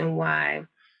reason why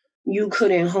you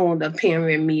couldn't hold a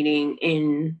parent meeting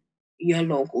in your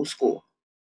local school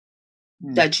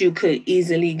that you could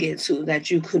easily get to,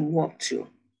 that you could walk to.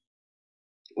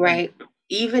 Right?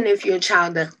 Even if your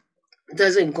child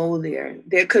doesn't go there,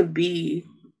 there could be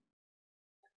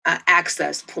an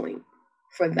access point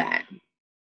for that.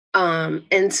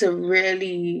 And to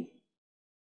really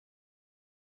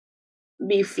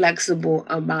be flexible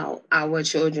about our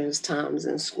children's times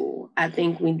in school. I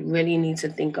think we really need to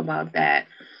think about that.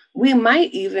 We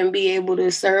might even be able to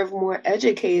serve more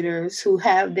educators who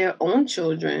have their own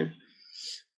children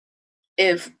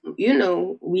if, you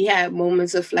know, we had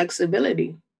moments of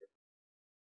flexibility.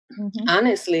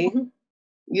 Honestly,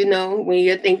 you know, when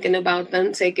you're thinking about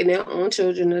them taking their own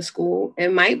children to school,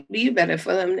 it might be better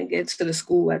for them to get to the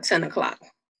school at 10 o'clock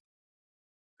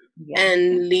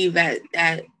and leave at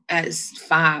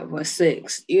 5 or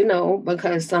 6, you know,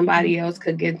 because somebody else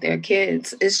could get their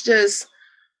kids. It's just,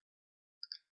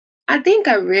 I think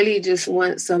I really just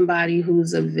want somebody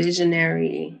who's a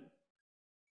visionary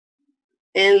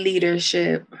in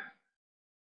leadership,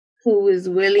 who is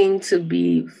willing to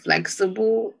be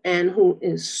flexible and who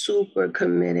is super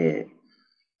committed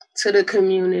to the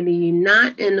community,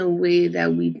 not in a way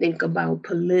that we think about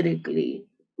politically,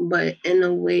 but in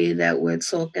a way that we're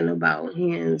talking about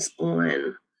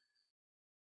hands-on,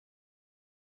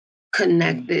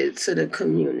 connected to the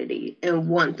community, and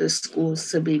want the schools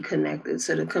to be connected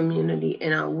to the community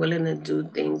and are willing to do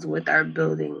things with our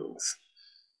buildings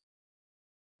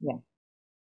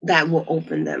that will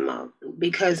open them up.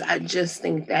 Because I just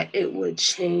think that it would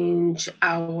change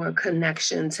our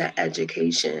connection to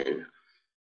education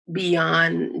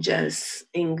beyond just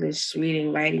English,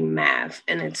 reading, writing, math,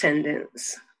 and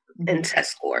attendance and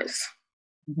test scores.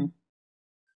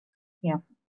 Yeah.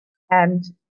 And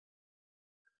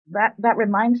that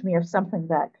reminds me of something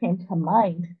that came to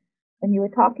mind when you were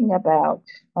talking about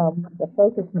the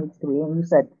focus needs to be, and you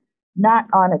said not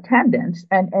on attendance,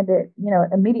 and it, you know,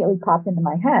 immediately popped into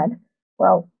my head.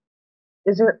 Well,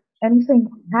 is there anything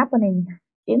happening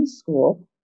in school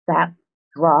that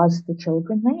draws the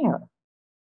children there?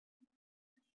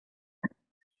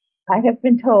 I have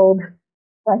been told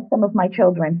by some of my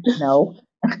children, no.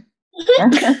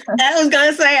 I was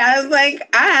gonna say, I was like,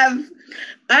 I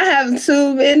have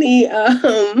too many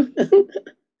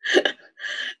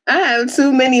I have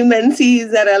too many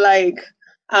mentees that are like,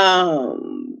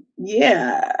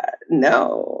 yeah,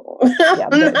 no. Yeah,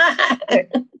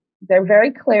 they're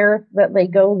very clear that they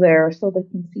go there so they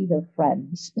can see their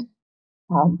friends.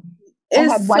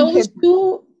 It's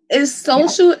social. It's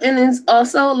social, and it's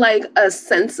also like a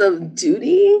sense of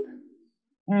duty.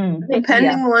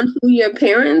 Depending on who your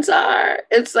parents are,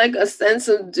 it's like a sense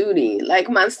of duty. Like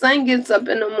my son gets up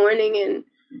in the morning and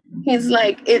he's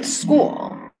like, it's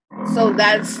school. So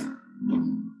that's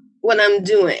what I'm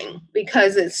doing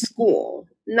because it's school,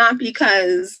 not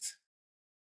because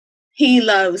he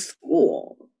loves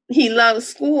school. He loves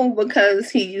school because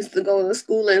he used to go to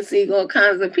school and see all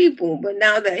kinds of people. But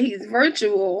now that he's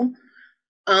virtual,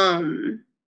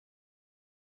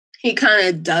 he kind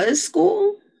of does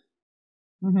school.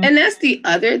 And that's the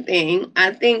other thing.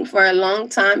 I think for a long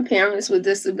time, parents with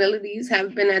disabilities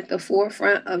have been at the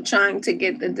forefront of trying to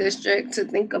get the district to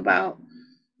think about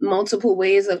multiple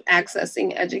ways of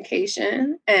accessing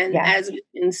education. And as we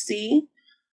can see,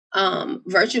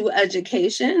 virtual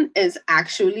education is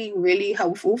actually really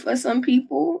helpful for some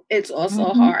people. It's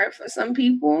also hard for some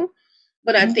people.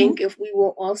 But I think if we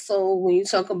will also, when you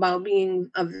talk about being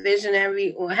a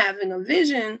visionary or having a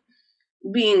vision,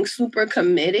 being super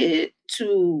committed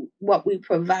to what we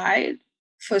provide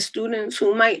for students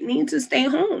who might need to stay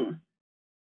home.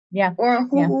 Or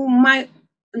who might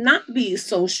not be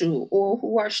social, or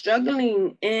who are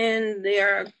struggling in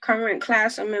their current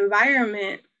classroom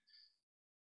environment.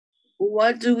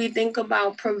 What do we think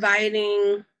about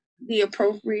providing the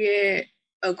appropriate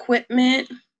equipment,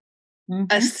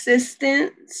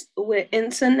 assistance with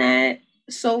internet,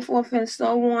 so forth and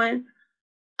so on,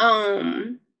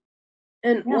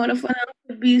 in order for them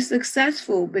to be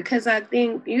successful? Because I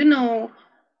think, you know,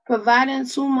 providing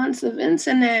 2 months of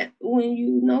internet when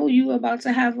you know you're about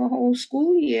to have a whole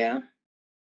school year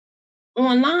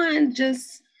online,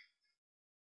 just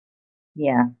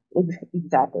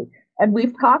exactly. And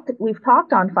we've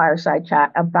talked on Fireside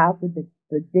Chat about the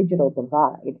digital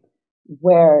divide,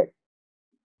 where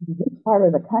this part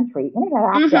of the country, internet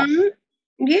access.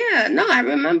 Yeah, no, I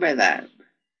remember that.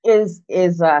 Is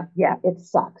it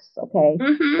sucks. Okay,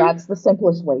 that's the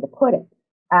simplest way to put it.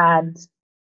 And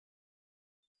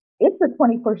it's the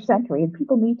 21st century, and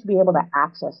people need to be able to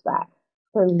access that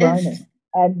for learning.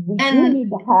 And we do need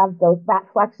to have that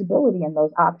flexibility and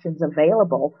those options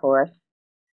available for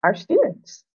our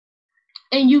students.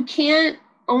 And you can't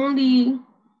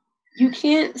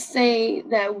say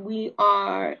that we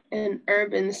are an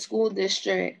urban school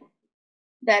district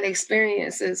that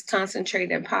experiences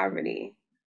concentrated poverty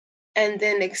and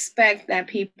then expect that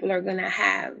people are going to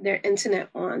have their internet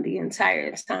on the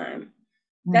entire time.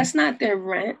 That's not their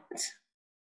rent,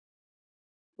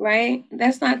 right?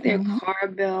 That's not their car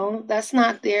bill. That's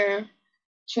not their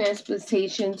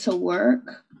transportation to work.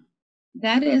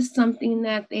 That is something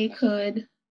that they could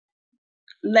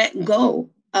let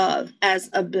go of as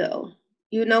a bill.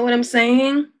 You know what I'm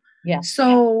saying? Yeah.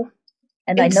 So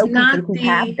and I know people who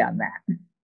have done that.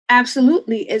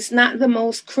 Absolutely. It's not the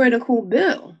most critical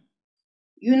bill.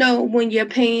 You know, when you're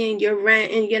paying your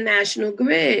rent and your national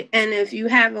grid, and if you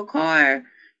have a car,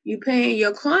 you paying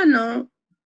your car note,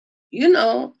 you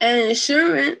know, and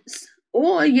insurance,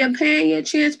 or you're paying your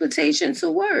transportation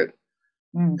to work.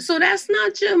 So that's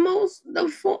not your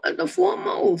the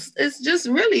foremost. It's just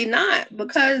really not,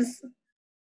 because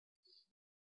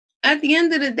at the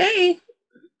end of the day,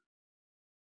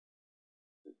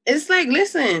 it's like,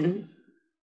 listen,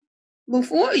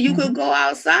 before you could go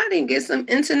outside and get some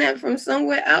internet from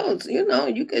somewhere else. You know,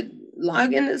 you could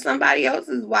log into somebody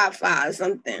else's Wi-Fi or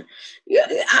something. Yeah,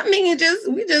 I mean,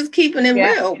 we just keeping it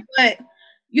real. But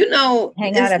you know,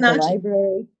 hang out at the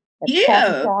library, at the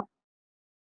coffee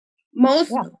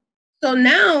shop. So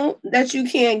now that you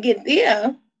can't get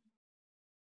there,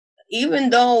 even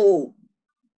though,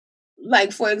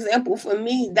 like, for example, for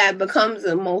me, that becomes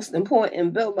the most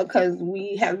important bill, because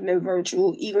we have been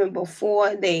virtual even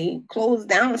before they closed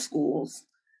down schools.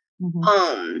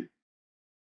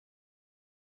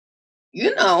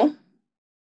 You know,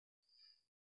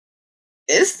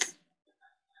 it's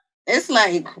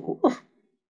like,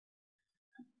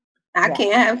 I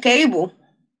can't have cable.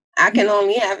 I can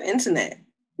only have internet.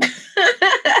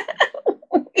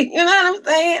 You know what I'm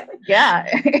saying? Yeah.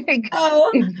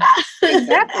 Oh,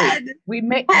 exactly. We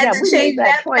made that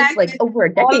choice like over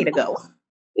a decade ago.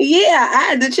 Yeah, I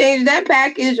had to change that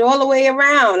package all the way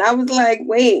around. I was like,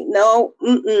 wait, no,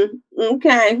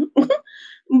 okay.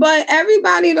 But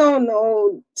everybody don't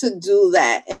know to do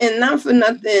that. And not for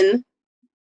nothing,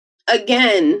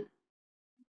 again,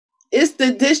 it's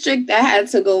the district that had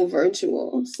to go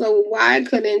virtual. So why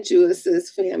couldn't you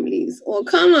assist families or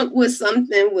come up with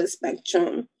something with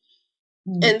Spectrum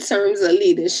in terms of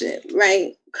leadership,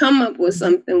 right? Come up with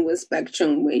something with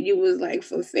Spectrum where you was like,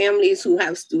 for families who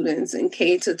have students in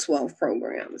K-12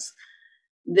 programs,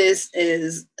 this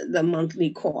is the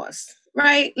monthly cost,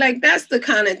 right? Like, that's the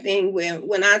kind of thing where,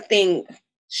 when I think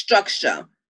structure,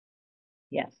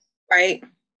 yes, right,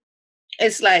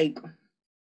 it's like,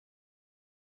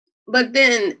 but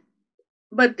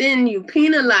then you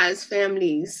penalize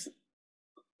families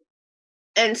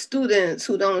and students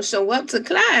who don't show up to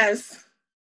class,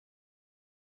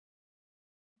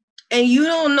 and you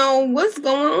don't know what's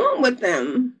going on with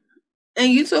them. And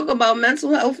you talk about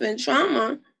mental health and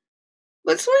trauma.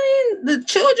 Between the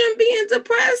children being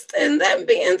depressed and them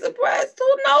being depressed,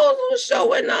 who knows who's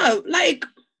showing up? Like,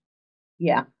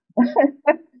 yeah. It's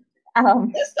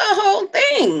the whole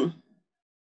thing.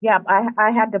 Yeah,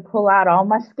 I had to pull out all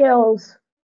my skills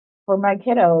for my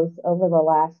kiddos over the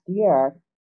last year.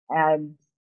 And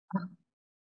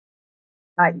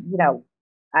I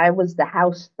was the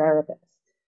house therapist.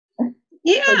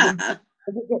 Yeah.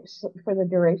 For the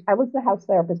duration. I was the house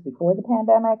therapist before the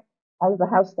pandemic. I was the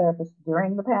house therapist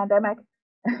during the pandemic.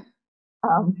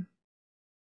 I'm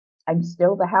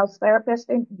still the house therapist.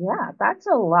 And yeah, that's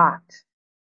a lot.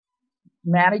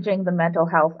 Managing the mental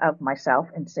health of myself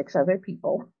and 6 other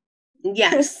people.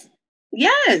 Yes.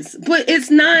 Yes. But it's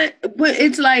not, but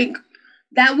it's like,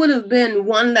 that would have been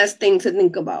one less thing to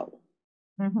think about.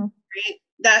 Right?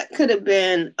 That could have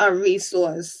been a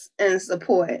resource and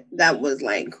support that was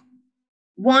like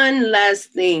one less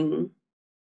thing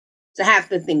to have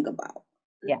to think about.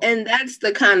 Yeah. And that's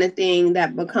the kind of thing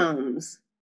that becomes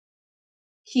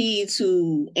key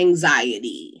to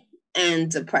anxiety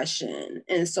and depression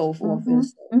and so forth and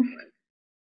so on.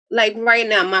 Like, right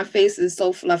now, my face is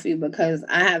so fluffy because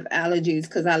I have allergies,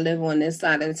 because I live on this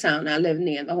side of town. I live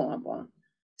near the harbor.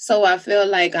 So I feel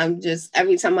like I'm just,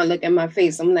 every time I look at my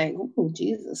face, I'm like, oh,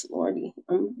 Jesus, Lordy,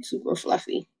 I'm super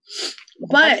fluffy.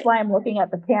 But that's why I'm looking at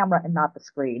the camera and not the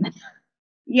screen.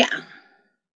 Yeah.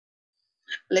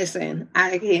 Listen,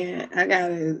 I can't.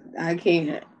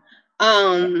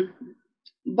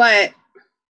 But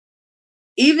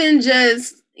even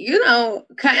just,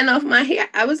 cutting off my hair,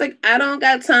 I was like, I don't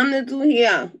got time to do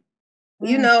hair.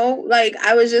 Like,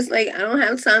 I was just like, I don't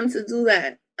have time to do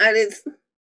that. I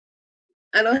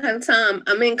don't have time.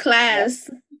 I'm in class.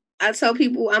 Yep. I tell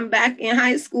people I'm back in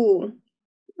high school.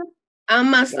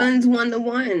 I'm my son's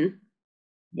 1-to-1.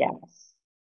 Yes.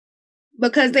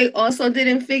 Because they also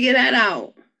didn't figure that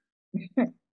out.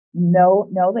 No,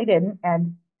 they didn't.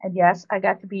 And yes, I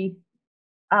got to be,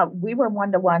 we were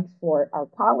 1-to-1s for our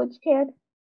college kid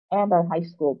and our high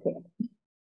school kid.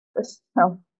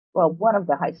 So, well, one of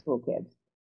the high school kids.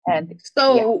 And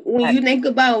so when you think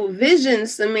about vision,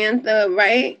 Samantha,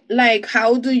 right? Like,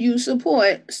 how do you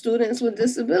support students with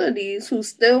disabilities who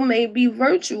still may be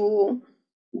virtual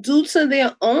due to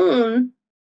their own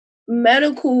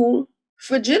medical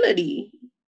fragility?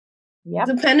 Yep.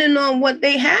 depending on what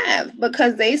they have,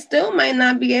 because they still might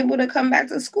not be able to come back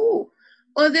to school.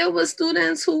 Or there were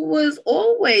students who was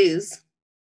always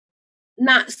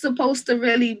not supposed to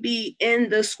really be in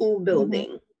the school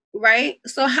building, right?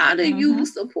 So how do you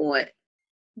support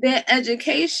their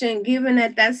education, given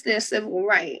that that's their civil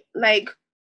right? Like,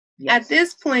 at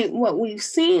this point, what we've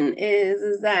seen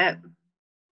is that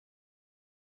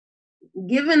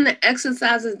given the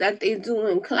exercises that they do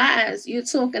in class, you're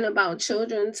talking about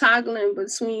children toggling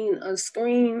between a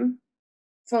screen,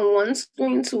 from one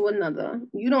screen to another.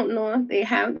 You don't know if they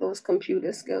have those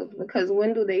computer skills, because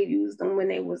when do they use them? When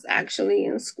they was actually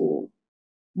in school.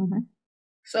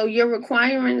 So you're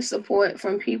requiring support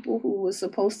from people who were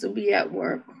supposed to be at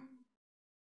work.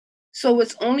 So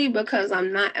it's only because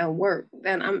I'm not at work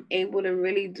that I'm able to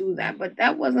really do that. But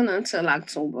that wasn't until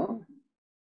October.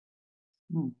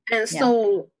 And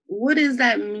so what does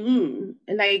that mean?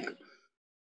 Like,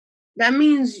 that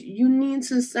means you need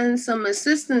to send some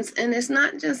assistance, and it's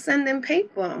not just sending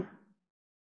paper.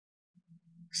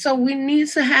 So we need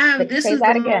to have this. Say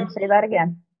that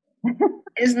again.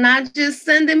 It's not just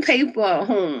sending paper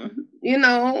home, you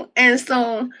know? And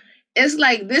so it's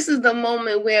like, this is the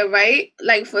moment where, right?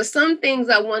 Like, for some things,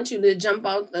 I want you to jump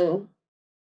off the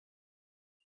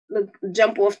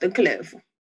cliff.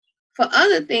 For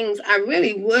other things, I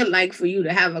really would like for you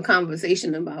to have a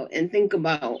conversation about and think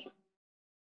about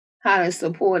how to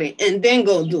support it, and then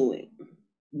go do it.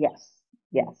 Yes.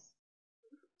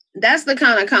 That's the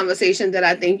kind of conversation that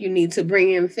I think you need to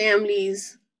bring in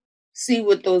families, see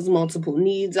what those multiple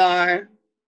needs are,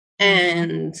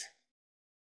 and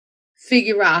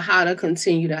figure out how to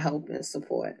continue to help and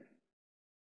support.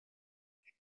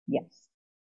 Yes.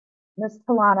 Ms.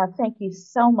 Talina, thank you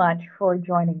so much for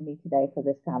joining me today for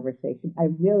this conversation. I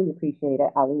really appreciate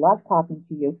it. I love talking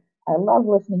to you. I love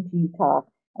listening to you talk.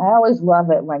 I always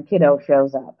love it when Kiddo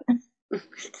shows up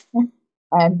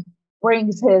and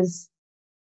brings his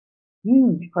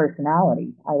huge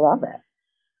personality. I love it.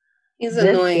 He's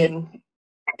annoying.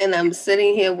 And I'm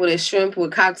sitting here with a shrimp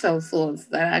with cocktail sauce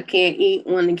that I can't eat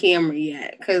on the camera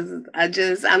yet,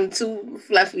 because I'm too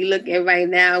fluffy looking right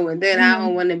now, and then I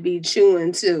don't want to be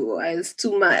chewing too. It's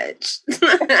too much.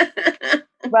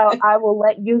 Well, I will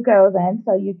let you go then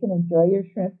so you can enjoy your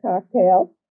shrimp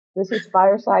cocktail. This is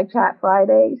Fireside Chat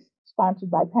Fridays, sponsored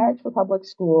by Parents for Public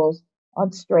Schools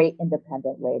on Straight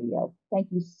Independent Radio. Thank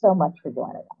you so much for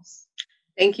joining us.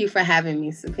 Thank you for having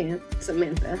me,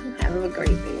 Samantha. Have a great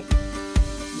day.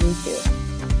 You too.